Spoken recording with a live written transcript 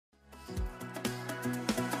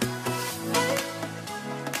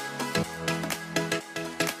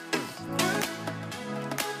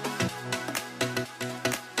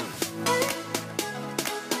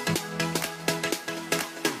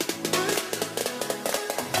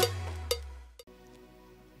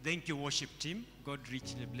Thank you, worship team. God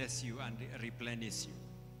richly bless you and replenish you.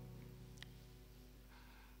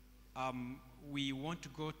 We want to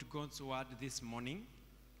go to God's word this morning.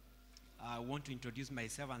 I want to introduce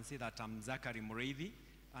myself and say that I'm Zachary Muriithi,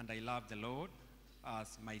 and I love the Lord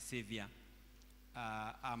as my Savior.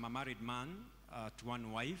 I'm a married man to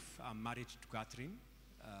one wife. I'm married to Catherine.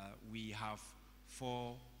 We have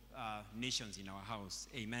 4 nations in our house.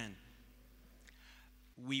 Amen.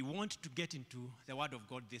 We want to get into the Word of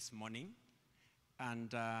God this morning,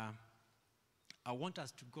 and I want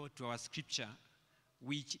us to go to our scripture,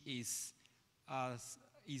 which is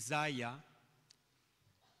Isaiah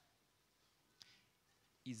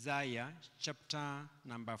chapter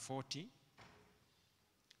number 40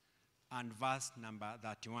 and verse number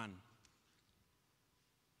 31.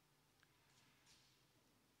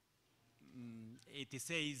 It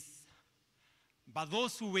says, "But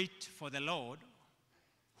those who wait for the Lord,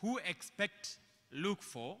 who expect, look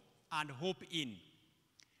for, and hope in,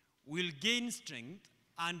 will gain strength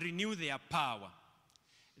and renew their power.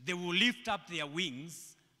 They will lift up their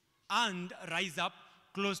wings and rise up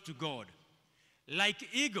close to God. Like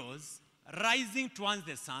eagles rising towards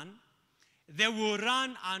the sun, they will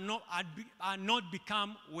run and not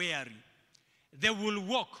become weary. They will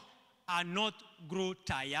walk and not grow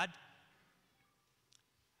tired."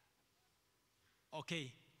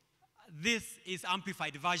 Okay. This is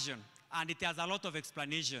amplified version, and it has a lot of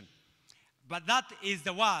explanation. But that is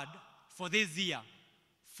the word for this year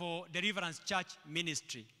for Deliverance Church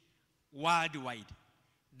Ministry worldwide,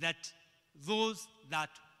 that those that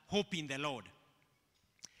hope in the Lord.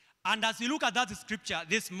 And as we look at that scripture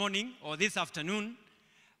this morning or this afternoon,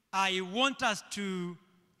 I want us to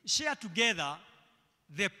share together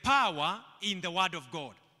the power in the Word of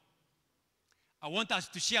God. I want us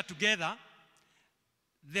to share together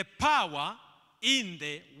the power in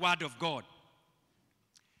the Word of God.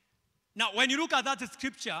 Now, when you look at that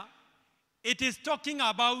scripture, it is talking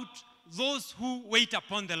about those who wait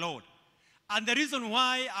upon the Lord. And the reason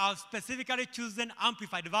why I've specifically chosen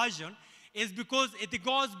Amplified Version is because it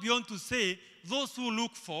goes beyond to say those who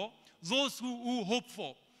look for, those who hope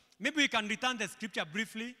for. Maybe we can return the scripture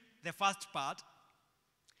briefly, the first part.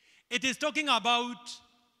 It is talking about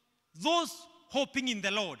those hoping in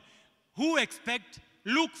the Lord, who expect,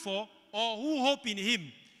 look for, or who hope in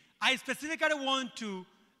Him. I specifically want to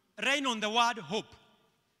rain on the word hope.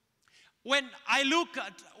 When I look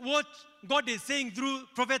at what God is saying through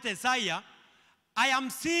Prophet Isaiah, I am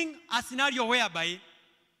seeing a scenario whereby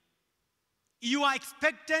you are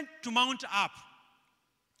expected to mount up.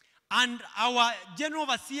 And our general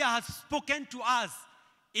overseer has spoken to us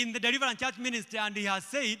in the Deliverance Church Ministry, and he has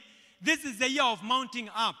said, this is the year of mounting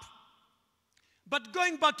up. But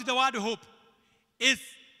going back to the word hope, is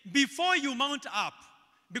before you mount up,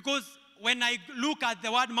 because when I look at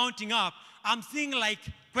the word mounting up, I'm seeing like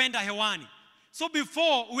kwenda hewani. So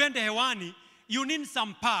before uende hewani, you need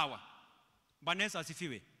some power. Bwana Yesu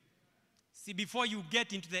asifiwe. See, before you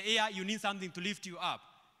get into the air, you need something to lift you up.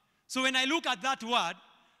 So when I look at that word,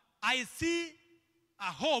 I see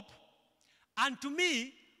a hope, and to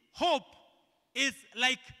me, hope is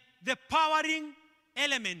like the powering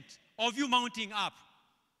element of you mounting up.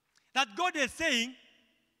 That God is saying,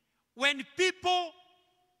 when people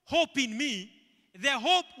hope in me, their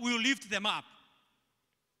hope will lift them up.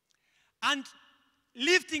 And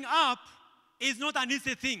lifting up is not an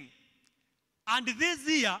easy thing. And this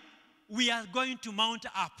year, we are going to mount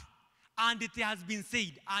up. And it has been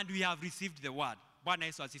said, and we have received the word. Bwana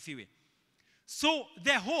Yesu asifiwe. So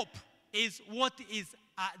the hope is what is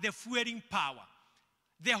the fueling power.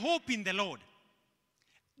 The hope in the Lord.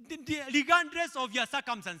 Regardless of your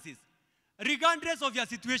circumstances, regardless of your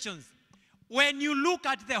situations, when you look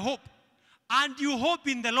at the hope and you hope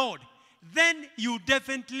in the Lord, then you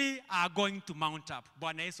definitely are going to mount up.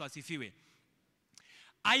 Bwana Yesu asifiwe.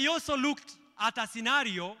 I also looked at a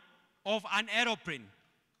scenario of an aeroplane.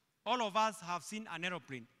 All of us have seen an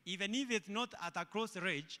aeroplane. Even if it's not at a close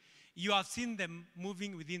range, you have seen them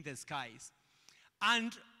moving within the skies.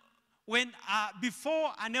 And when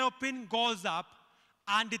before an aeroplane goes up,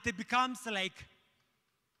 and it becomes like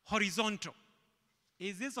horizontal.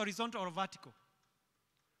 Is this horizontal or vertical?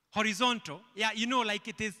 Horizontal. Yeah, you know, like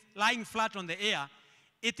it is lying flat on the air.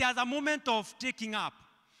 It has a moment of taking up.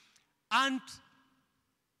 And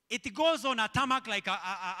it goes on a tarmac like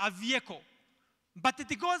a vehicle. But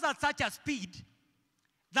it goes at such a speed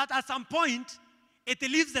that at some point, it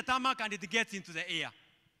leaves the tarmac and it gets into the air.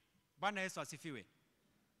 Bwana Yesu asifiwe.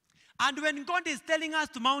 And when God is telling us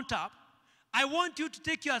to mount up, I want you to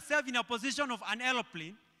take yourself in a position of an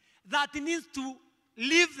aeroplane that needs to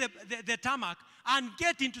leave the tarmac and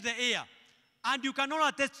get into the air. And you can all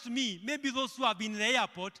attest to me, maybe those who have been in the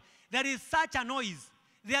airport, there is such a noise.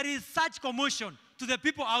 There is such commotion to the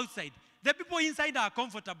people outside. The people inside are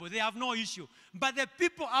comfortable. They have no issue. But the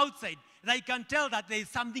people outside, they can tell that there is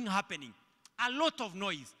something happening. A lot of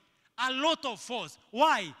noise. A lot of force.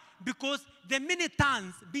 Why? Because the many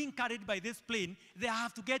tons being carried by this plane, they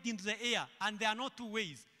have to get into the air. And there are no two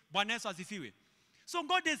ways. Bwana Yesu asifiwe. So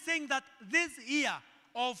God is saying that this year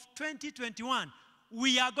of 2021,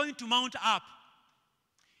 we are going to mount up.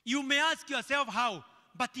 You may ask yourself how,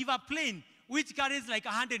 but if a plane which carries like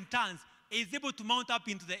 100 tons is able to mount up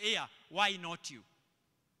into the air, why not you?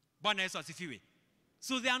 Bwana Yesu asifiwe.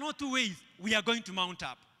 So there are no two ways we are going to mount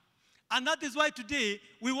up. And that is why today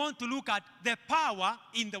we want to look at the power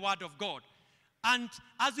in the Word of God. And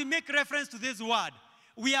as we make reference to this word,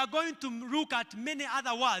 we are going to look at many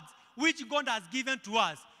other words which God has given to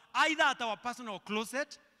us, either at our personal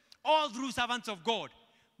closet or through servants of God.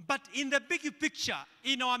 But in the big picture,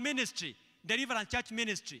 in our ministry, Deliverance Church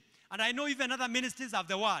Ministry, and I know even other ministries of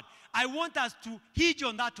the word, I want us to hinge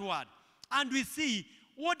on that word. And we see,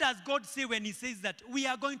 what does God say when he says that we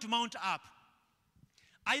are going to mount up?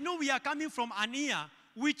 I know we are coming from an year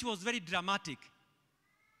which was very dramatic.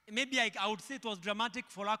 Maybe I would say it was dramatic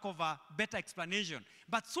for lack of a better explanation.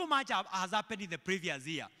 But so much has happened in the previous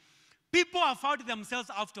year. People have found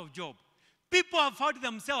themselves out of job. People have found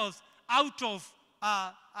themselves out of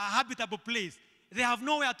a habitable place. They have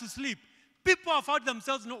nowhere to sleep. People have found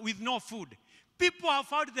themselves with no food. People have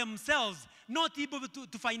found themselves not able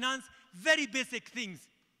to finance very basic things.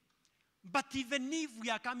 But even if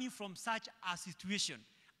we are coming from such a situation,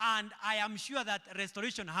 and I am sure that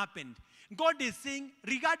restoration happened, God is saying,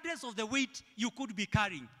 regardless of the weight you could be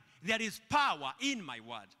carrying, there is power in my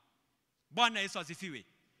word. Bwana Yesu asifiwe.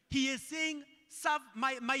 He is saying, serve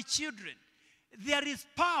my children. There is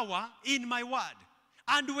power in my word.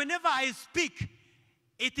 And whenever I speak,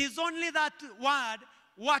 it is only that word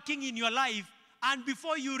working in your life, and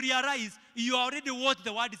before you realize, you are already what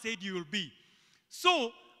the word said you will be.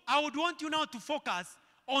 So, I would want you now to focus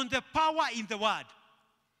on the power in the word.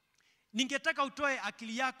 Ningetaka utoe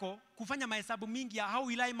akili yako kufanya mahesabu mingi ya how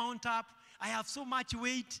will I mount up? I have so much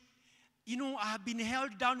weight. You know, I have been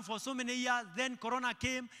held down for so many years. Then Corona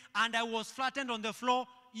came and I was flattened on the floor.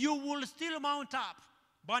 You will still mount up.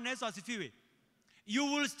 Bwana Yesu asifiwe. You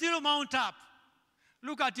will still mount up.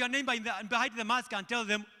 Look at your neighbor behind the mask and tell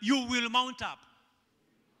them, you will mount up.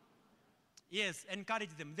 Yes,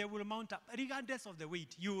 encourage them. They will mount up. Regardless of the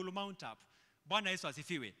weight, you will mount up. Bwana Yesu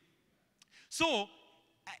asifiwe. So,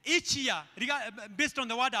 each year, based on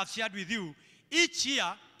the word I've shared with you, each year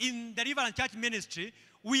in the Deliverance Church Ministry,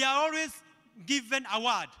 we are always given a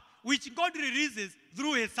word which God releases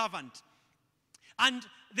through his servant. And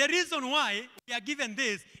the reason why we are given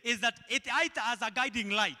this is that it acts as a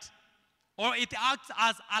guiding light, or it acts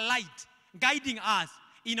as a light guiding us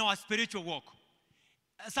in our spiritual walk.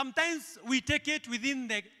 Sometimes we take it within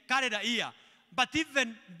the calendar year, but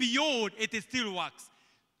even beyond, it still works.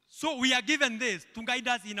 So we are given this to guide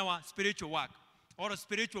us in our spiritual work or a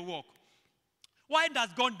spiritual walk. Why does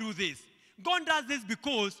God do this? God does this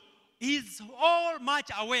because he's all much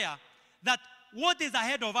aware that what is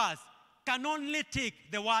ahead of us can only take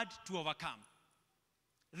the word to overcome.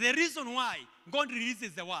 The reason why God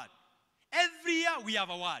releases the word. Every year we have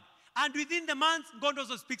a word. And within the months, God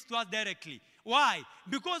also speaks to us directly. Why?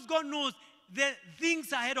 Because God knows the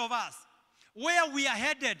things ahead of us. Where we are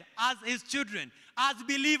headed as his children, as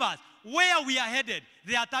believers, where we are headed,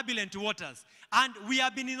 there are turbulent waters. And we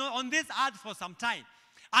have been on this earth for some time.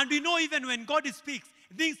 And we know even when God speaks,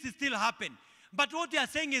 things still happen. But what we are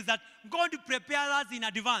saying is that God prepares us in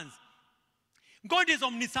advance. God is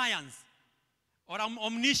omniscience or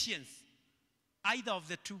omniscience, either of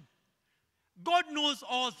the two. God knows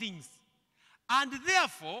all things. And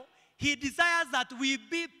therefore, he desires that we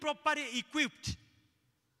be properly equipped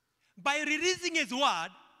by releasing his word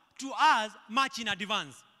to us much in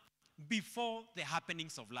advance before the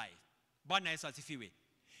happenings of life. Bwana Yesu asifiwe.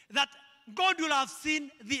 That God will have seen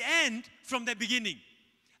the end from the beginning.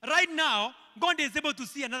 Right now, God is able to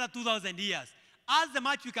see another 2,000 years. As the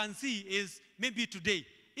much we can see is maybe today.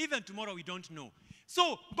 Even tomorrow we don't know.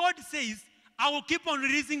 So God says, I will keep on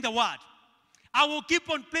releasing the word. I will keep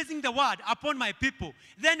on placing the word upon my people.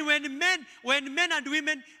 Then when men and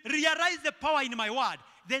women realize the power in my word,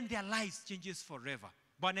 then their lives changes forever.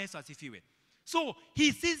 Bwana Yesu asifiwe. So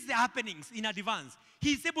he sees the happenings in advance.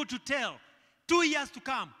 He is able to tell 2 years to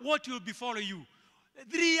come what will befall you.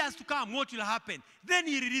 3 years to come what will happen. Then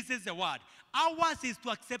he releases the word. Ours is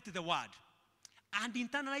to accept the word and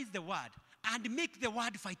internalize the word and make the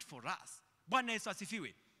word fight for us. Bwana Yesu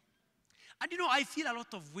asifiwe. And you know, I feel a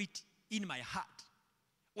lot of weight in my heart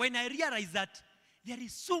when I realized that there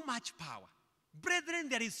is so much power. Brethren,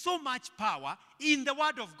 there is so much power in the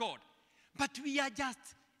word of God. But we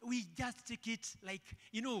just take it like,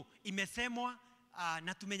 imesemwa,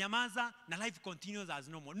 na tumenyamaza, na life continues as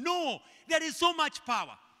normal. No, there is so much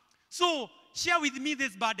power. So, share with me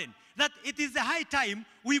this burden, that it is a high time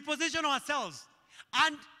we position ourselves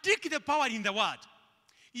and take the power in the word.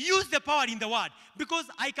 Use the power in the word. Because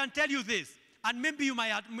I can tell you this, and maybe you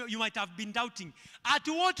might have been doubting, at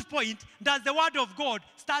what point does the word of God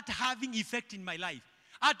start having effect in my life?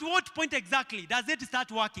 At what point exactly does it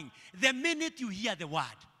start working? The minute you hear the word.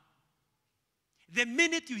 The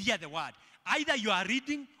minute you hear the word. Either you are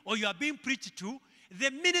reading or you are being preached to.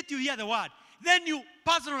 The minute you hear the word, then you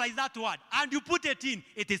personalize that word and you put it in,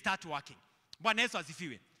 it will start working. Bwana Yesu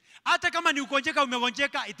asifiwe. Hata kama ni ugonjeka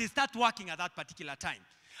umegonjeka, it will start working at that particular time.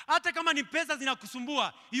 Hata kama ni pesa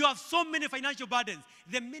zinakusumbua, you have so many financial burdens.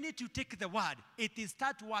 The minute you take the word, it will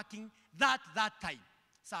start working that time.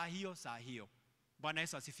 Saa hiyo. Bwana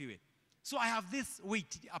Yesu asifiwe. So I have this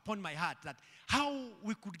weight upon my heart that how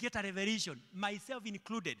we could get a revelation, myself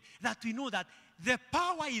included, that we know that the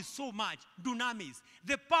power is so much, dunamis.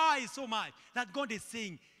 The power is so much that God is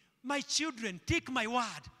saying, my children, take my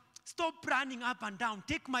word. Stop running up and down.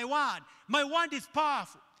 Take my word. My word is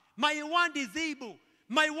powerful. My word is able.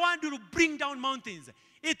 My word will bring down mountains.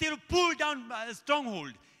 It will pull down a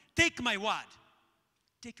stronghold. Take my word.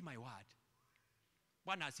 Take my word.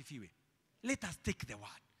 Bwana asifiwe. Let us take the word.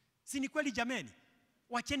 Si ni kweli jameni?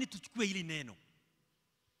 Wacheni tuchukue hili neno.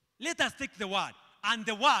 Let us take the word. And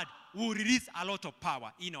the word will release a lot of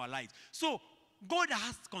power in our lives. So, God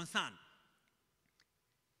has concern.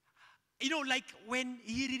 Like when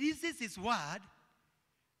he releases his word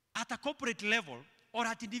at a corporate level or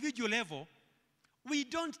at individual level, we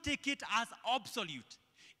don't take it as absolute.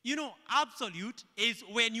 Absolute is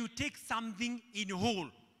when you take something in whole.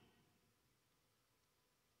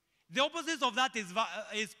 The opposite of that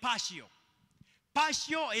is partial.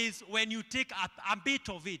 Partial is when you take a bit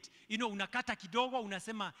of it. Unakata kidogo,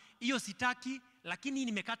 unasema, iyo sitaki, lakini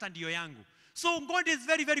nimekata ndiyo yangu. So God is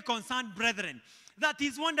very, very concerned, brethren, that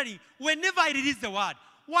he's wondering, whenever I release the word,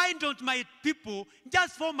 why don't my people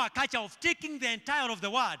just form a culture of taking the entire of the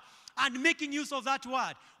word and making use of that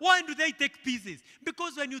word? Why do they take pieces?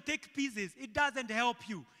 Because when you take pieces, it doesn't help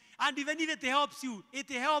you. And even if it helps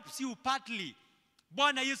you partly.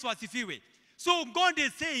 Bwana Yesu asifiwe. So God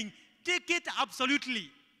is saying, take it absolutely.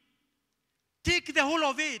 Take the whole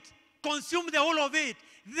of it. Consume the whole of it.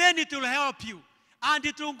 Then it will help you. And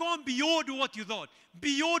it will go beyond what you thought.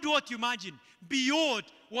 Beyond what you imagined. Beyond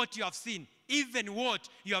what you have seen. Even what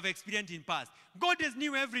you have experienced in past. God is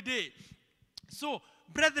new every day. So,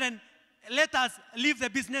 brethren, let us leave the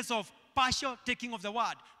business of partial taking of the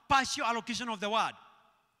word. Partial allocation of the word.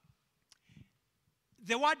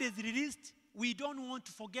 The word is released. We don't want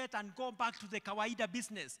to forget and go back to the kawaida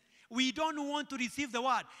business. We don't want to receive the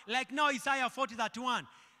word. Like now Isaiah 40:31.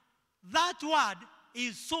 That word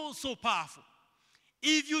is so powerful.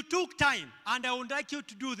 If you took time, and I would like you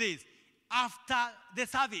to do this, after the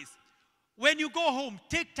service, when you go home,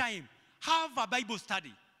 take time, have a Bible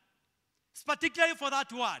study. Particularly for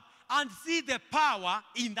that word. And see the power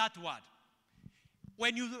in that word.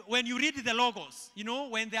 When you read the logos,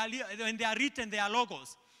 when they are written, they are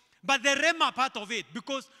logos. But the rema part of it,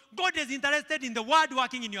 because God is interested in the word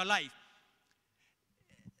working in your life.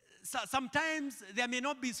 So sometimes there may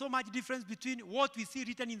not be so much difference between what we see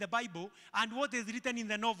written in the Bible and what is written in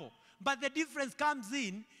the novel. But the difference comes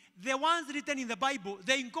in, the ones written in the Bible,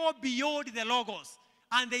 they go beyond the logos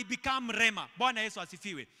and they become rema. Bwana Yesu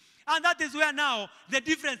asifiwe. And that is where now the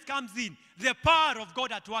difference comes in, the power of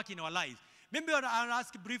God at work in our lives. Maybe I'll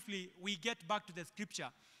ask briefly, we get back to the scripture,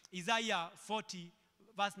 Isaiah 40,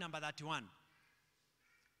 verse number 31.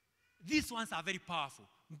 These ones are very powerful.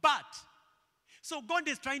 But, so God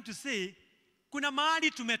is trying to say, kuna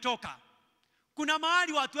mahali tumetoka. Kuna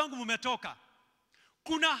mahali watu wangu mumetoka.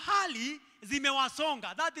 Kuna hali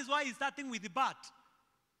zimewasonga. That is why he's starting with the but.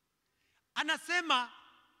 Anasema,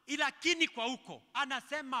 ilakini kwa uko.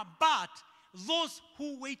 Anasema, but those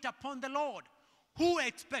who wait upon the Lord, who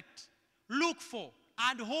expect, look for,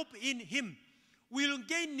 and hope in him, will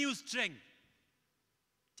gain new strength.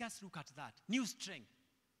 Just look at that. New strength.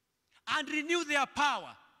 And renew their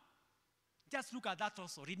power. Just look at that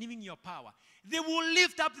also. Renewing your power. They will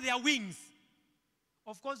lift up their wings.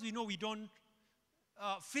 Of course, we know we don't,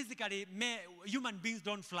 physically, human beings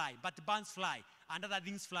don't fly, but birds fly and other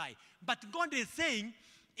things fly. But God is saying,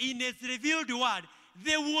 in his revealed word,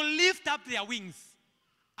 they will lift up their wings.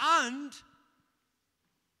 And,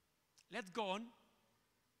 let's go on.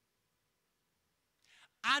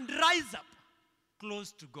 and rise up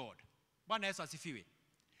close to God. Bwana Yesu asifiwe.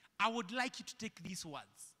 I would like you to take these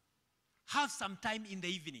words. Have some time in the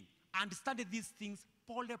evening and study these things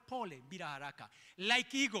pole pole bila haraka.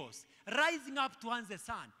 Like eagles rising up towards the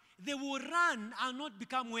sun. They will run and not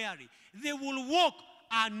become weary. They will walk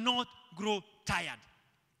and not grow tired.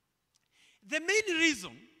 The main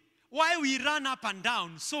reason why we run up and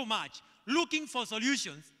down so much looking for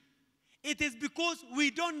solutions, it is because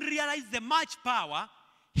we don't realize the much power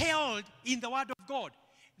held in the Word of God.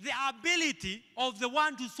 The ability of the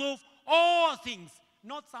one to solve all things,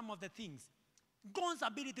 not some of the things. God's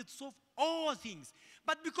ability to solve all things.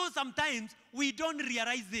 But because sometimes we don't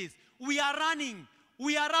realize this, we are running,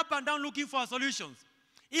 we are up and down looking for solutions.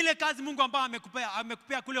 Ile kazi Mungu ambayo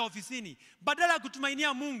amekupea kule ofisini, badala ya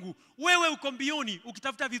kutumainia Mungu, wewe uko mbioni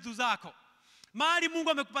ukitafuta vitu zako. Mahali Mungu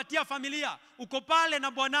amekupatia familia, uko pale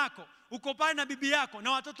na bwanako, uko pale na bibi yako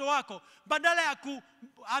na watoto wako, badala ya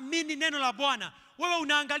kuamini neno la Bwana, wewe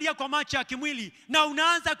unaangalia kwa macho ya kimwili na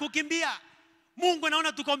unaanza kukimbia. Mungu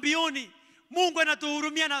anaona tuko mbioni, Mungu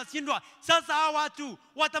anatuhurumia na shindwa. Sasa hawa watu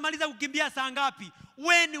watamaliza kukimbia saa ngapi?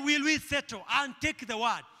 When will we settle and take the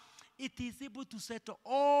word? It is able to settle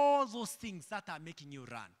all those things that are making you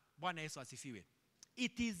run. Bwana Yesu asifiwe.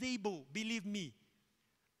 It is able, believe me.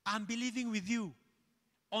 I'm believing with you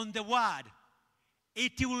on the word.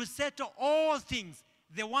 It will settle all things,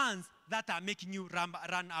 the ones that are making you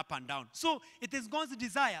run up and down. So it is God's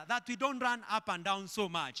desire that we don't run up and down so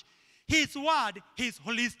much. His word is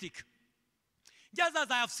holistic. Just as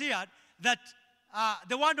I have said that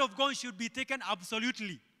the word of God should be taken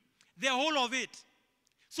absolutely, the whole of it.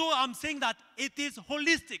 So I'm saying that it is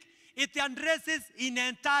holistic. It addresses in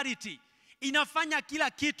entirety. Inafanya kila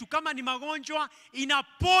kitu. Kama ni magonjwa,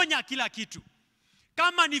 inaponya kila kitu.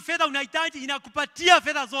 Kama ni fedha unahitaji, inakupatia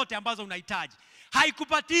fedha zote ambazo unahitaji.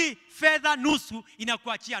 Haikupatii fedha nusu,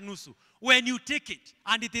 inakuachia nusu. When you take it,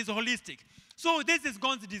 and it is holistic. So this is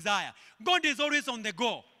God's desire. God is always on the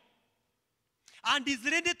go. And is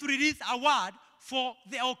ready to release a word for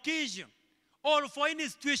the occasion or for any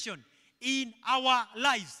situation in our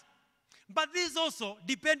lives. But this also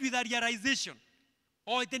depends with a realization,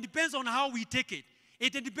 or it depends on how we take it.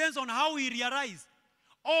 It depends on how we realize,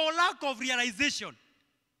 or lack of realization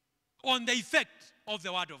on the effect of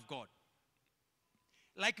the word of God.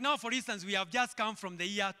 Like now, for instance, we have just come from the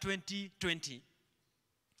year 2020,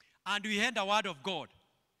 and we heard the word of God.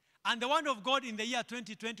 And the word of God in the year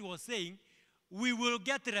 2020 was saying, we will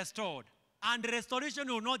get restored. And restoration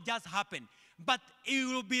will not just happen, but it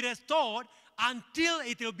will be restored until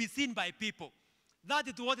it will be seen by people. That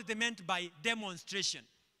is what it meant by demonstration.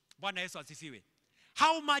 Bwana Yesu asifiwe.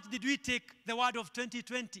 How much did we take the word of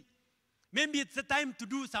 2020? Maybe it's a time to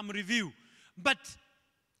do some review. But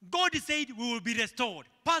God said we will be restored.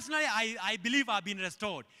 Personally, I believe I've been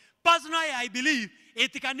restored. Personally, I believe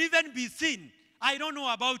it can even be seen. I don't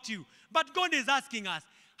know about you. But God is asking us,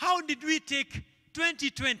 how did we take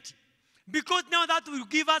 2020? Because now that will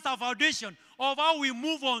give us a foundation of how we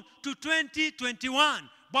move on to 2021.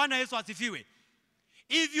 Bwana Yesu asifiwe.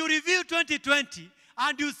 If you review 2020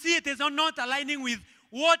 and you see it is not aligning with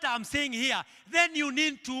what I'm saying here, then you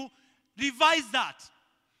need to revise that.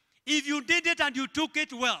 If you did it and you took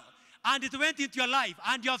it well, and it went into your life,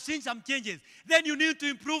 and you have seen some changes, then you need to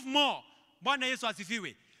improve more. Bwana Yesu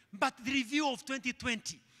asifiwe. But the review of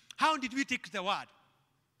 2020, how did we take the word?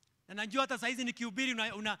 Na najua hata saizi nikihubiri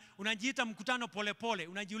unajiita mkutano pole pole,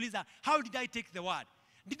 unajiuliza, how did I take the word?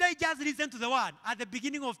 Did I just listen to the word at the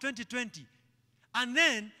beginning of 2020? And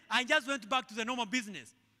then I just went back to the normal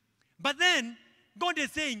business. But then God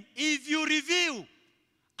is saying, if you review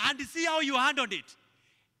and see how you handled it,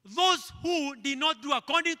 those who did not do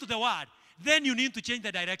according to the word, then you need to change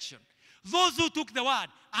the direction. Those who took the word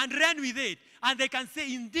and ran with it, and they can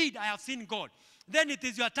say, indeed, I have seen God. Then it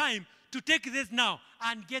is your time to take this now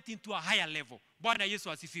and get into a higher level. Bwana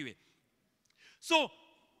Yesu asifiwe. So,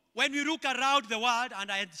 when we look around the world,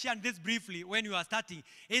 and I shared this briefly when we were starting,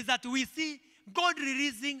 is that we see God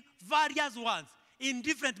releasing various words in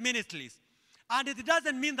different ministries. And it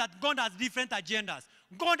doesn't mean that God has different agendas.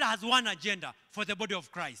 God has one agenda for the body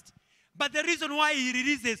of Christ. But the reason why he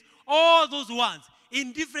releases all those ones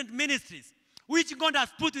in different ministries, which God has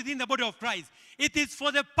put within the body of Christ, it is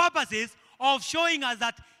for the purposes of showing us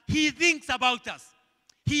that he thinks about us.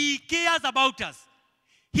 He cares about us.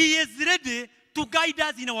 He is ready to guide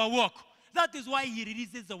us in our walk. That is why he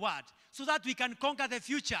releases the word, so that we can conquer the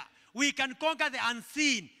future. We can conquer the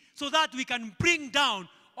unseen, so that we can bring down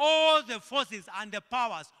all the forces and the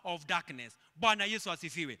powers of darkness. Bwana Yesu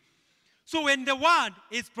asifiwe. So when the word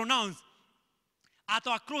is pronounced at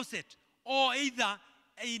our closet, or either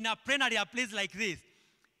in a plenary place like this,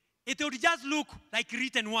 It would just look like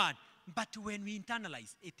written word. But when we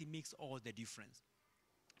internalize, it makes all the difference.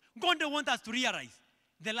 God wants us to realize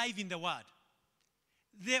the life in the word.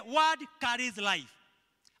 The word carries life.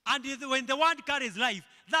 And when the word carries life,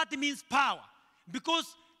 that means power.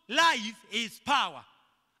 Because life is power.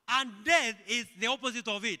 And death is the opposite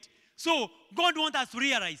of it. So God wants us to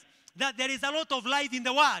realize that there is a lot of life in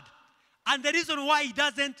the word. And the reason why he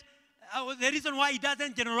doesn't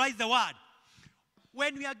generalize the word.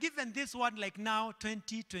 When we are given this word like now,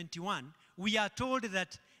 2021, we are told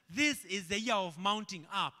that this is the year of mounting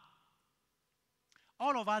up.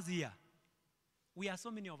 All of us here, we are so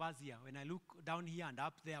many of us here. When I look down here and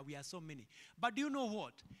up there, we are so many. But do you know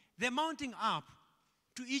what? The mounting up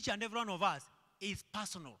to each and every one of us is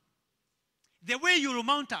personal. The way you will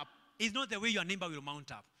mount up is not the way your neighbor will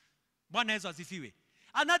mount up. Bwana Yesu asifiwe.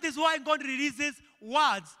 And that is why God releases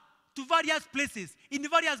words to various places, in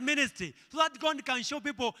various ministries, so that God can show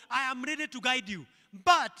people, I am ready to guide you.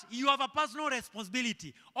 But you have a personal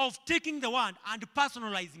responsibility of taking the word and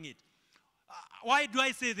personalizing it. Why do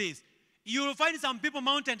I say this? You will find some people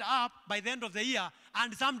mounted up by the end of the year,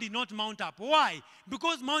 and some did not mount up. Why?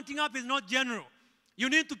 Because mounting up is not general. You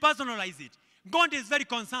need to personalize it. God is very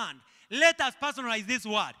concerned. Let us personalize this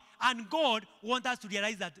word. And God wants us to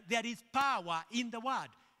realize that there is power in the word.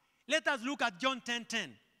 Let us look at John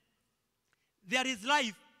 10:10. There is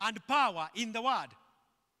life and power in the word.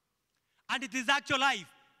 And it is actual life.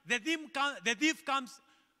 The thief comes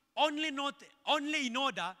only in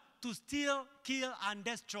order to steal, kill, and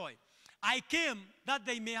destroy. I came that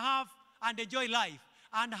they may have and enjoy life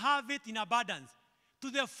and have it in abundance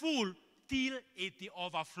to the full till it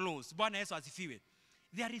overflows. Bwana Yesu asifiwe.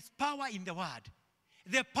 There is power in the word.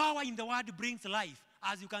 The power in the word brings life,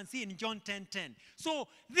 as you can see in John 10:10. So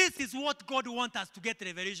this is what God wants us to get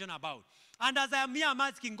revelation about. And as I am here, I'm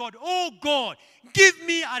asking God, oh God, give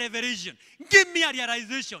me a revelation. Give me a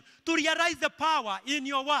realization to realize the power in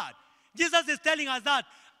your word. Jesus is telling us that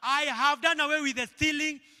I have done away with the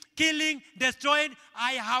stealing, killing, destroying.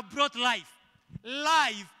 I have brought life.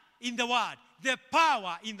 Life in the word. The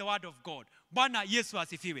power in the word of God. Bwana Yesu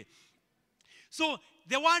asifiwe. So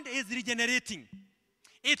the word is regenerating.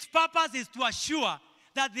 Its purpose is to assure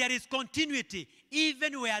that there is continuity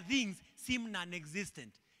even where things seem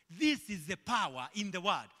non-existent. This is the power in the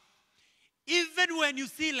word. Even when you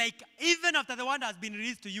see, like, even after the word has been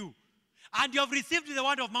released to you, and you have received the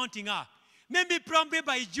word of mounting up, maybe probably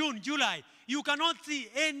by June, July, you cannot see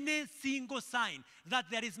any single sign that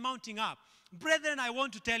there is mounting up. Brethren, I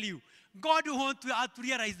want to tell you, God wants us to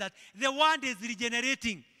realize that the word is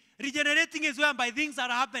regenerating. Regenerating is whereby things are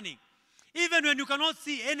happening. Even when you cannot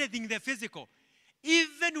see anything in the physical,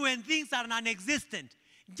 even when things are non-existent,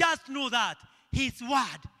 just know that His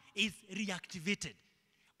word is reactivated.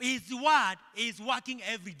 His word is working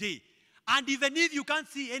every day. And even if you can't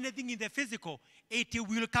see anything in the physical, it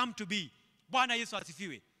will come to be. Bwana Yesu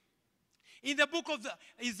asifiwe. In the book of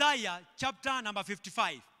Isaiah, chapter number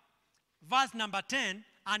 55, verse number 10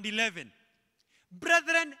 and 11.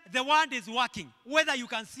 Brethren, the word is working, whether you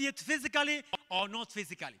can see it physically or not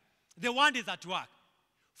physically. The word is at work.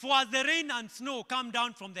 For as the rain and snow come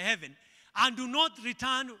down from the heaven and do not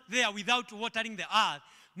return there without watering the earth,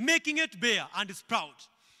 making it bear and sprout,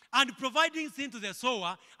 and providing seed to the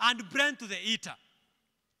sower and bread to the eater,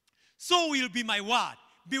 so will be my word,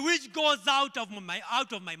 which goes out of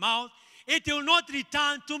my mouth. It will not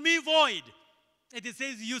return to me void. It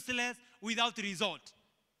says useless, without result,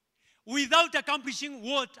 without accomplishing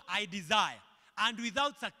what I desire, and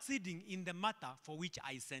without succeeding in the matter for which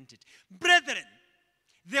I sent it. Brethren,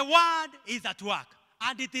 the word is at work,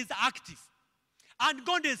 and it is active. And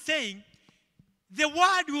God is saying, the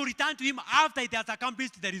word will return to him after it has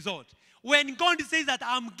accomplished the result. When God says that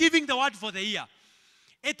I'm giving the word for the year,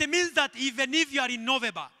 it means that even if you are in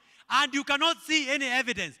November and you cannot see any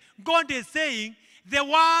evidence, God is saying the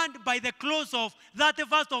word by the close of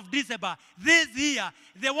 31st of December this year,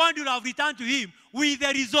 the word will have returned to him with the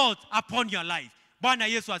result upon your life. Bwana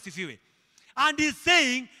Yesu asifiwe. And he's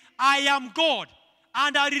saying, I am God,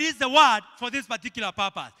 and I release the word for this particular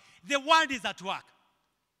purpose. The word is at work.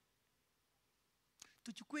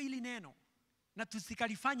 Tuchukue hili neno na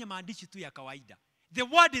tusikalifanye maandishi tu ya kawaida. The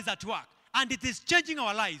word is at work, and it is changing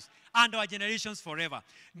our lives and our generations forever.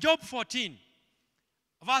 Job 14,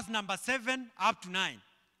 verse number 7 up to 9.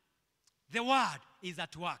 The word is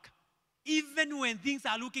at work. Even when things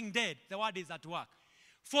are looking dead, the word is at work.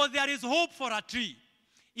 For there is hope for a tree.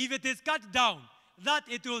 If it is cut down, that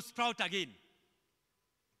it will sprout again.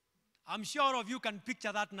 I'm sure all of you can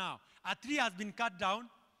picture that now. A tree has been cut down,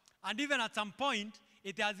 and even at some point,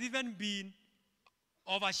 it has even been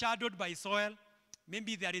overshadowed by soil.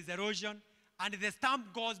 maybe there is erosion, and the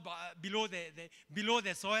stump goes below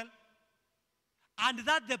the soil, and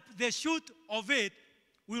that the shoot of it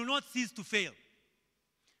will not cease to fail.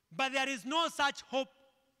 But there is no such hope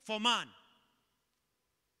for man.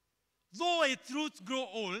 Though its roots grow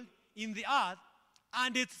old in the earth,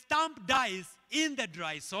 and its stump dies in the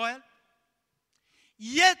dry soil,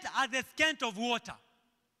 yet at the scent of water.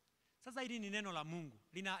 Sasa hili ni neno la Mungu.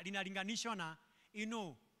 Linalinganishwa na,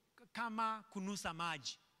 kama kunusa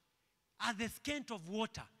maji. At the scent of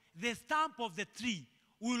water, the stump of the tree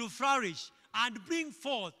will flourish and bring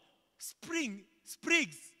forth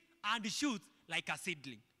sprigs and shoots like a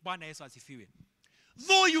seedling. Bwana Yesu asifiwe.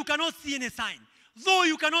 Though you cannot see any sign, though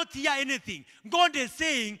you cannot hear anything, God is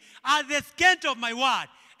saying, at the scent of my word,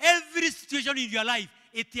 every situation in your life,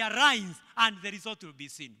 it aligns and the result will be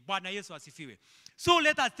seen. Bwana Yesu asifiwe. So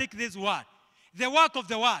let us take this word. The work of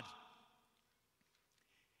the word.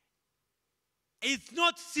 It's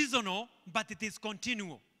not seasonal, but it is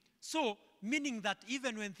continual. So, meaning that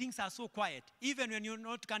even when things are so quiet, even when you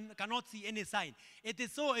cannot see any sign,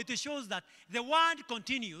 it shows that the word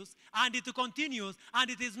continues, and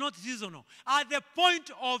it is not seasonal. At the point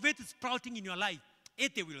of it sprouting in your life,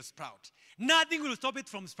 it will sprout. Nothing will stop it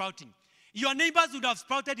from sprouting. Your neighbors would have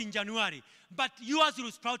sprouted in January, but yours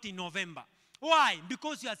will sprout in November. Why?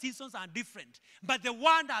 Because your seasons are different. But the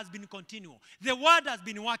word has been continual. The word has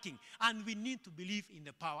been working, and we need to believe in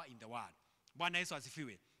the power in the word. Bwana Yesu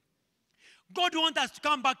asifiwe. God wants us to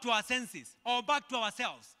come back to our senses, or back to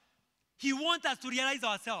ourselves. He wants us to realize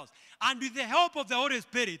ourselves. And with the help of the Holy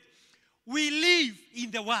Spirit, we live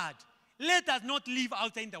in the word. Let us not live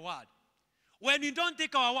outside the word. When you don't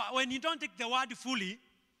take the word fully,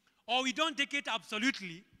 or we don't take it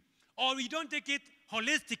absolutely, or we don't take it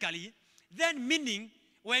holistically, then meaning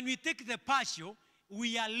when we take the partial,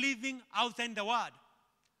 we are living outside the word.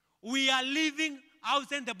 We are living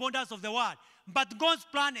outside the borders of the word. But God's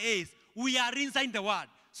plan is we are inside the word.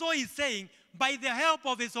 So he's saying, by the help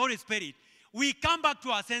of his Holy Spirit, we come back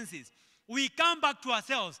to our senses. We come back to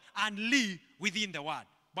ourselves and live within the word.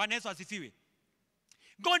 Bwana Yesu asifiwe.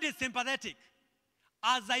 God is sympathetic.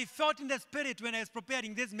 As I felt in the spirit when I was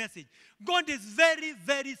preparing this message, God is very,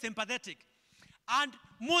 very sympathetic. And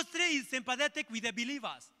mostly he's sympathetic with the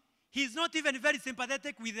believers. He's not even very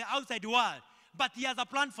sympathetic with the outside world, but he has a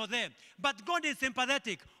plan for them. But God is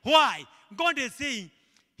sympathetic. Why? God is saying,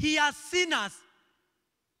 he has seen us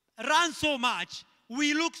run so much,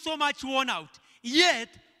 we look so much worn out, yet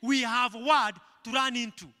we have word to run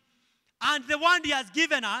into. And the one he has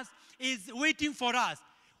given us is waiting for us.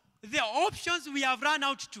 The options we have run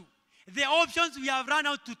out to, the options we have run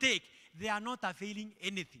out to take, they are not availing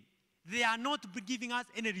anything. They are not giving us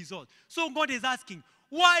any result. So God is asking,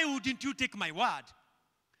 why wouldn't you take my word?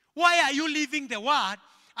 Why are you leaving the word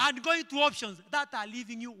and going to options that are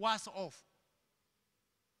leaving you worse off?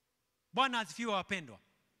 Bwana asifiwe wapendwa.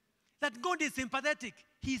 That God is sympathetic.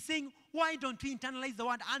 He's saying, why don't we internalize the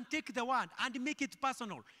word and take the word and make it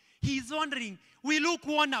personal? He's wondering, we look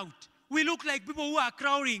worn out. We look like people who are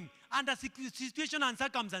crowding under situation and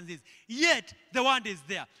circumstances. Yet, the word is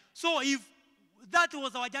there. So if that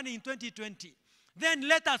was our journey in 2020, then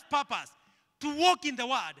let us purpose to walk in the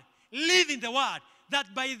word, live in the word,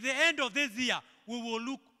 that by the end of this year, we will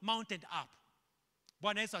look mounted up.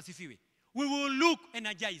 Bwana Yesu asifiwe. We will look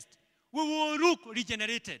energized. We will look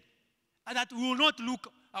regenerated. And that we will not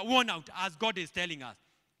look worn out, as God is telling us.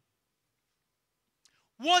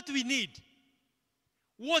 What we need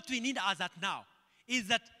as at now is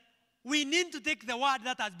that we need to take the word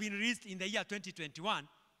that has been released in the year 2021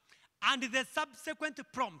 and the subsequent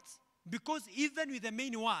prompts, because even with the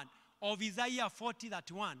main one of Isaiah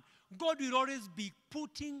 40:31, God will always be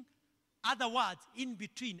putting other words in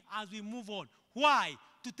between as we move on. Why?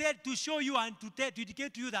 To show you and to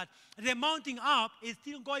indicate to you that the mounting up is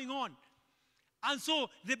still going on. And so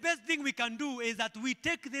the best thing we can do is that we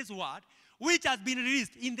take this word, which has been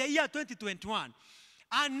released in the year 2021,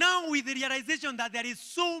 and now with the realization that there is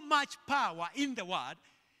so much power in the word,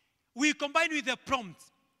 we combine with the prompts.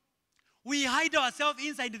 We hide ourselves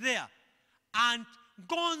inside there, and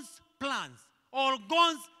God's plans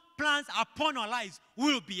upon our lives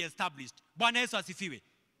will be established. Bwana Yesu asifiwe.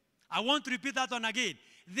 I want to repeat that one again.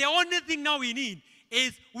 The only thing now we need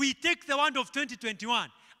is we take the word of 2021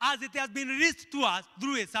 as it has been released to us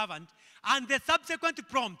through a servant, and the subsequent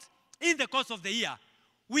prompts in the course of the year,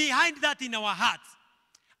 we hide that in our hearts,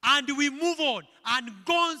 and we move on, and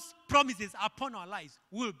God's promises upon our lives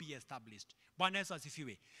will be established. Bwana Yesu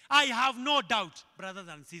asifiwe. I have no doubt, brothers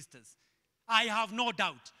and sisters, I have no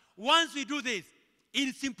doubt. Once we do this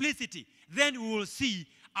in simplicity, then we will see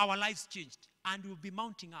our lives changed, and we'll be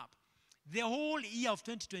mounting up. The whole year of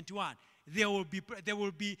 2021, there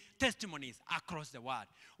will be testimonies across the world.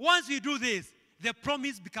 Once we do this, the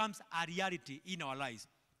promise becomes a reality in our lives.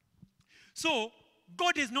 So,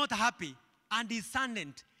 God is not happy and is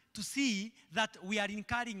saddened to see that we are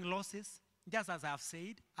incurring losses, just as I have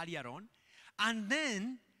said earlier on. And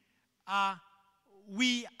then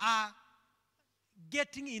we are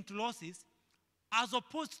getting into losses as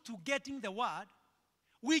opposed to getting the word,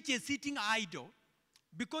 which is sitting idle.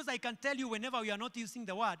 Because I can tell you, whenever we are not using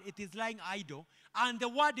the word, it is lying idle. And the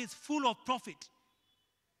word is full of profit.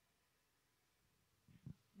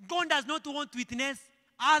 God does not want to witness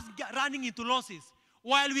us running into losses,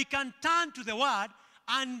 while we can turn to the word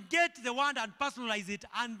and get the word and personalize it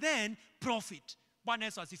and then profit.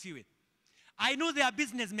 I know there are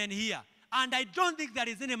businessmen here, and I don't think there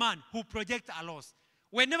is any man who projects a loss.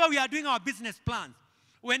 Whenever we are doing our business plans,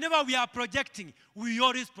 whenever we are projecting, we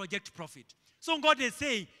always project profit. So God is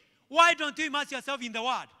saying, why don't you immerse yourself in the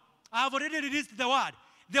word? I have already released the word.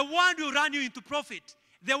 The word will run you into profit.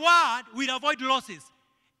 The word will avoid losses.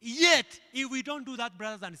 Yet, if we don't do that,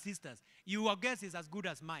 brothers and sisters, your guess is as good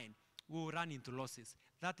as mine. We will run into losses.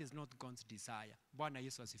 That is not God's desire.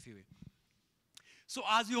 So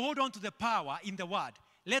as we hold on to the power in the word,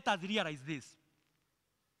 let us realize this.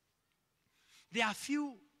 There are a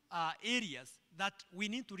few areas that we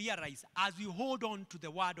need to realize as we hold on to the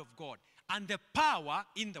word of God and the power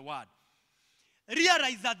in the word.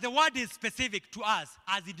 Realize that the word is specific to us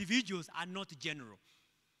as individuals and not general.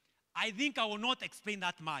 I think I will not explain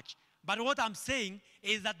that much. But what I'm saying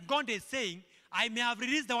is that God is saying, I may have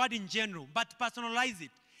released the word in general, but personalize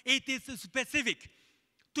it. It is specific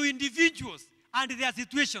to individuals and their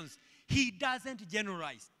situations. He doesn't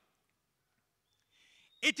generalize.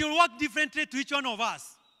 It will work differently to each one of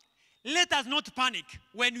us. Let us not panic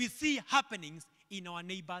when we see happenings in our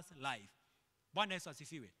neighbor's life. Bwana Yesu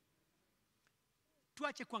asifiwe.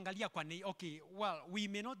 Tuache kuangalia kwa okay, well, we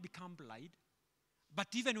may not become blind, but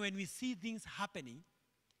even when we see things happening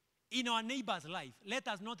in our neighbor's life, let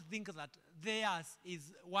us not think that theirs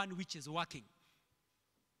is one which is working.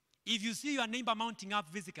 If you see your neighbor mounting up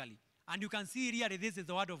physically, and you can see really this is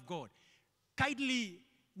the word of God, kindly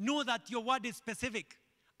know that your word is specific,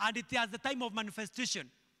 and it has the time of manifestation.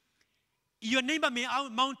 Your neighbor may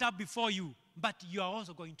mount up before you, but you are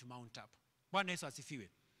also going to mount up. Bwana Yesu asifiwe.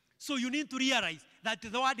 So you need to realize that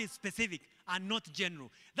the word is specific and not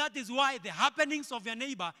general. That is why the happenings of your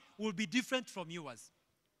neighbor will be different from yours.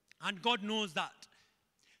 And God knows that.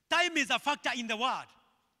 Time is a factor in the word.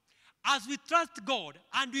 As we trust God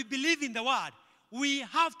and we believe in the word, we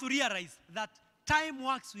have to realize that time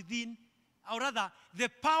works within, or rather, the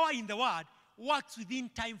power in the word works within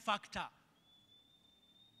time factor.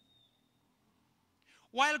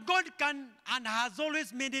 While God can and has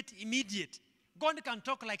always made it immediate, God can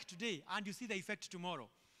talk like today and you see the effect tomorrow.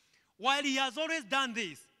 While he has always done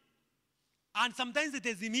this, and sometimes it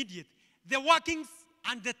is immediate, the workings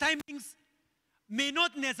and the timings may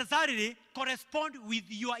not necessarily correspond with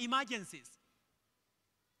your emergencies.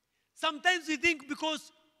 Sometimes we think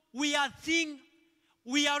because we are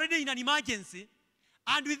already in an emergency,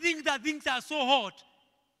 and we think that things are so hot,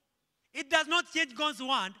 it does not change God's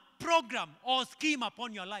word, program, or scheme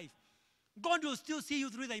upon your life. God will still see you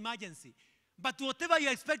through the emergency. But whatever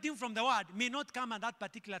you're expecting from the word may not come at that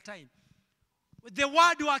particular time. The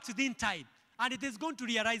word works within time, and it is going to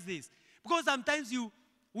realize this. Because sometimes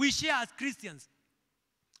we share as Christians,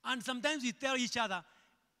 and sometimes we tell each other,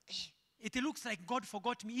 it looks like God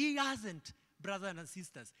forgot me. He hasn't, brothers and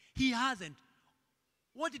sisters. He hasn't.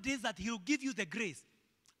 What it is that he'll give you the grace.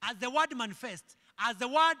 As the word manifests, as the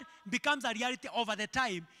word becomes a reality over the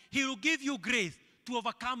time, he will give you grace to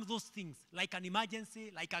overcome those things, like an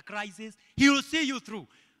emergency, like a crisis. He will see you through.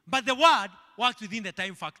 But the word works within the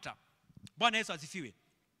time factor. Bwana Yesu asifiwe.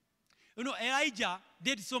 You know, Elijah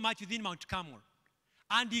did so much within Mount Carmel.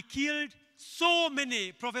 And he killed so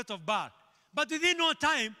many prophets of Baal. But within no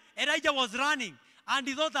time, Elijah was running. And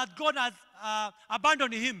he thought that God has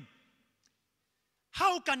abandoned him.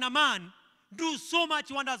 How can a man do so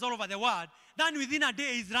much wonders all over the world, then within a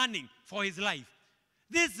day he's running for his life?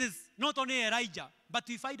 This is not only Elijah, but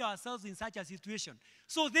we find ourselves in such a situation.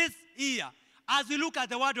 So this year, as we look at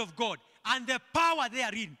the word of God and the power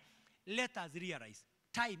therein, let us realize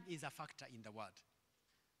time is a factor in the word.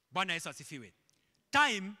 Bwana Yesu asifiwe.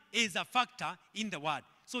 Time is a factor in the word.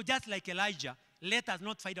 So just like Elijah, let us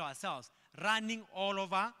not find ourselves running all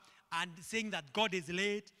over and saying that God is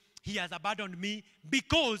late, he has abandoned me,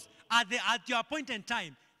 because at your appointed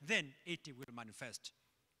time, then it will manifest.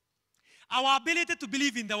 Our ability to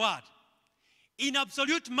believe in the word in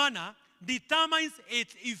absolute manner determines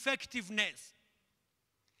its effectiveness.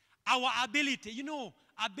 our ability. You know,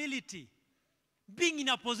 ability. Being in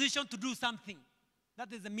a position to do something.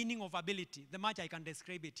 That is the meaning of ability. The much I can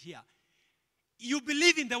describe it here. You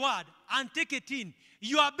believe in the word and take it in.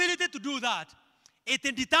 Your ability to do that, it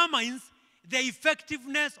determines the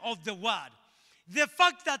effectiveness of the word. The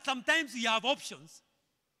fact that sometimes we have options,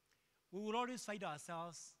 we will always find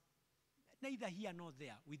ourselves neither here nor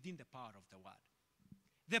there within the power of the word.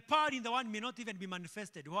 The power in the word may not even be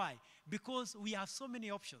manifested. Why? Because we have so many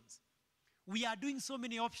options. We are doing so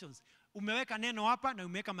many options. Umeweka neno hapa na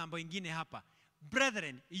umeweka mambo ingine hapa.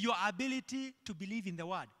 Brethren, your ability to believe in the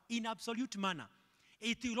word in absolute manner,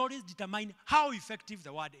 it will always determine how effective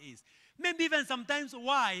the word is. Maybe even sometimes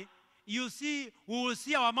why we will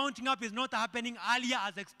see our mounting up is not happening earlier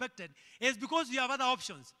as expected is because you have other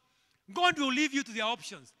options. God will leave you to the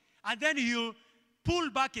options, and then he'll pull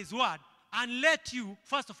back his word and let you,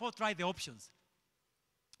 first of all, try the options.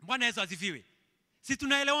 Bwana Yesu asifiwe. Si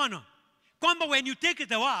tunaelewana? Kwamba when you take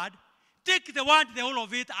the word, the whole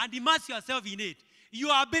of it, and immerse yourself in it.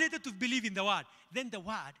 Your ability to believe in the word, then the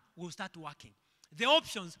word will start working. The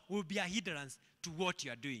options will be a hindrance to what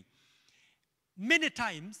you are doing. Many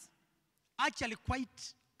times, actually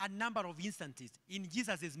quite a number of instances in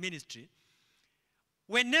Jesus' ministry,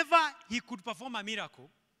 whenever he could perform a miracle,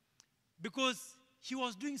 because he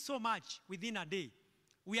was doing so much within a day,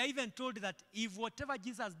 we are even told that if whatever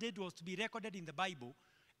Jesus did was to be recorded in the Bible,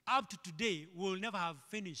 up to today, we will never have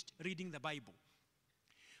finished reading the Bible.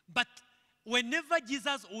 But whenever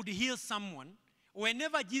Jesus would heal someone,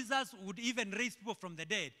 whenever Jesus would even raise people from the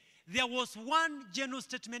dead, there was one general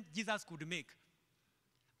statement Jesus could make.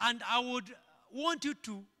 And I would want you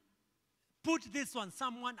to put this one,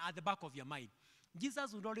 someone at the back of your mind.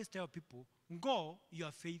 Jesus would always tell people, go,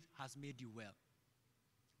 your faith has made you well.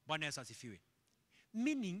 Bwana Yesu asifiwe.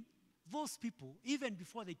 Meaning, those people, even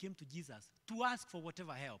before they came to Jesus to ask for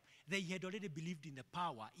whatever help, they had already believed in the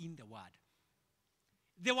power in the word.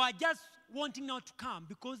 They were just wanting now to come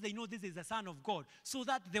because they know this is the Son of God, so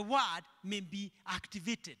that the word may be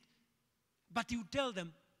activated. But he would tell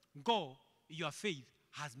them, go, your faith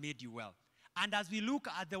has made you well. And as we look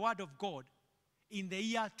at the word of God in the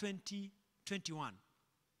year 2021,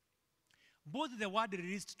 both the word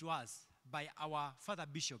released to us by our Father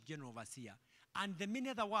Bishop, General Overseer, and the many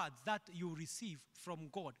other words that you receive from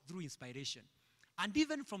God through inspiration, and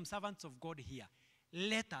even from servants of God here,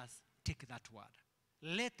 let us take that word.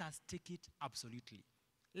 Let us take it absolutely.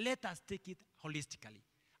 Let us take it holistically.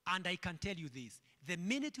 And I can tell you this, the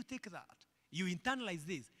minute you take that, you internalize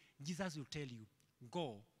this, Jesus will tell you,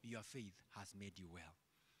 go, your faith has made you well.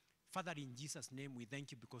 Father, in Jesus' name, we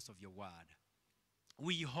thank you because of your word.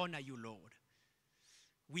 We honor you, Lord.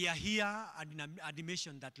 We are here and in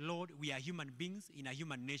admission that, Lord, we are human beings in a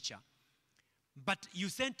human nature. But you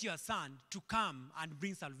sent your Son to come and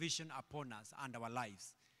bring salvation upon us and our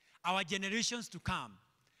lives, our generations to come.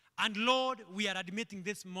 And Lord, we are admitting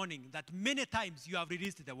this morning that many times you have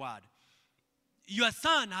released the word. Your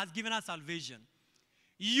Son has given us salvation.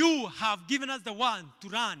 You have given us the one to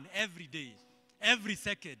run every day, every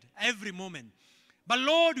second, every moment. But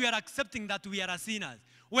Lord, we are accepting that we are sinners.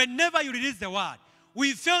 Whenever you release the word,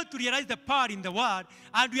 we fail to realize the power in the word,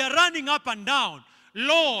 and we are running up and down.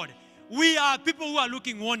 Lord, we are people who are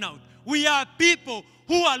looking worn out. We are people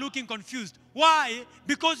who are looking confused. Why?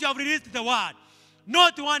 Because you have released the word.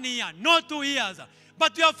 Not 1 year, not 2 years,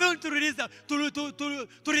 but you have failed to release to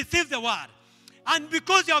receive the word. And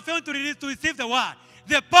because you have failed to receive the word,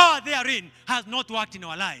 the power therein has not worked in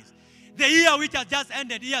our lives. The year which has just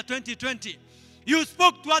ended, year 2020, you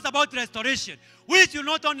spoke to us about restoration, which will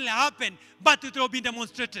not only happen, but it will be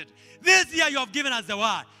demonstrated. This year you have given us the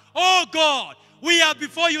word. Oh God, we are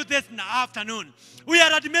before you this afternoon. We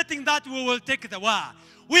are admitting that we will take the word.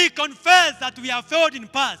 We confess that we have failed in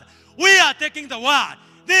past. We are taking the word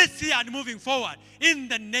this year and moving forward. In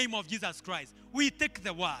the name of Jesus Christ, we take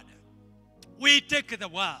the word. We take the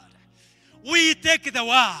word. We take the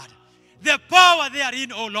word. The power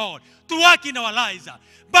therein, oh Lord, to work in our lives.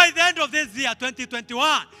 By the end of this year,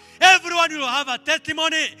 2021, everyone will have a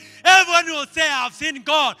testimony. Everyone will say, I have seen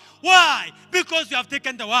God. Why? Because you have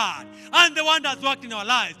taken the word. And the one that's worked in our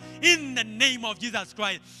lives. In the name of Jesus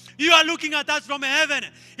Christ. You are looking at us from heaven,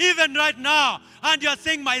 even right now. And you are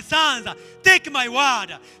saying, my sons, take my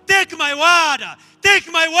word. Take my word.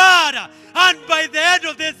 Take my word. And by the end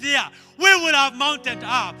of this year, we will have mounted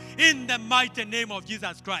up in the mighty name of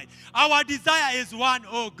Jesus Christ. Our desire is one,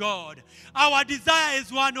 oh God. Our desire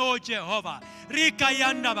is one, oh Jehovah.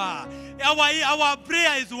 Our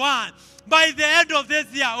prayer is one. By the end of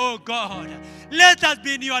this year, oh God, let us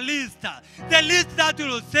be in your list. The list that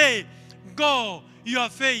will say, go, your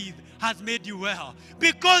faith has made you well.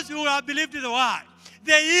 Because you have believed in the word,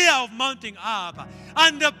 the year of mounting up,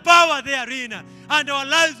 and the power therein, and our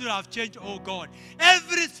lives will have changed, oh God.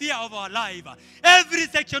 Every sphere of our life, every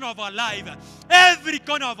section of our life, every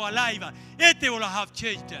corner of our life, it will have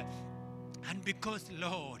changed. And because,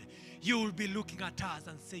 Lord, you will be looking at us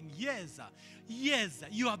and saying, yes, yes,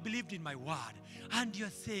 you have believed in my word. And you're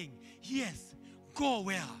saying, yes, go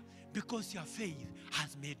well, because your faith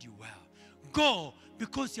has made you well. Go,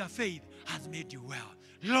 because your faith has made you well.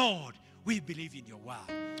 Lord, we believe in your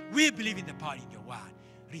word. We believe in the power in your word.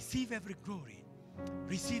 Receive every glory.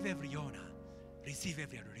 Receive every honor. Receive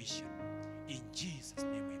every adoration. In Jesus'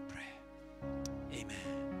 name we pray.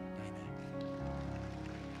 Amen.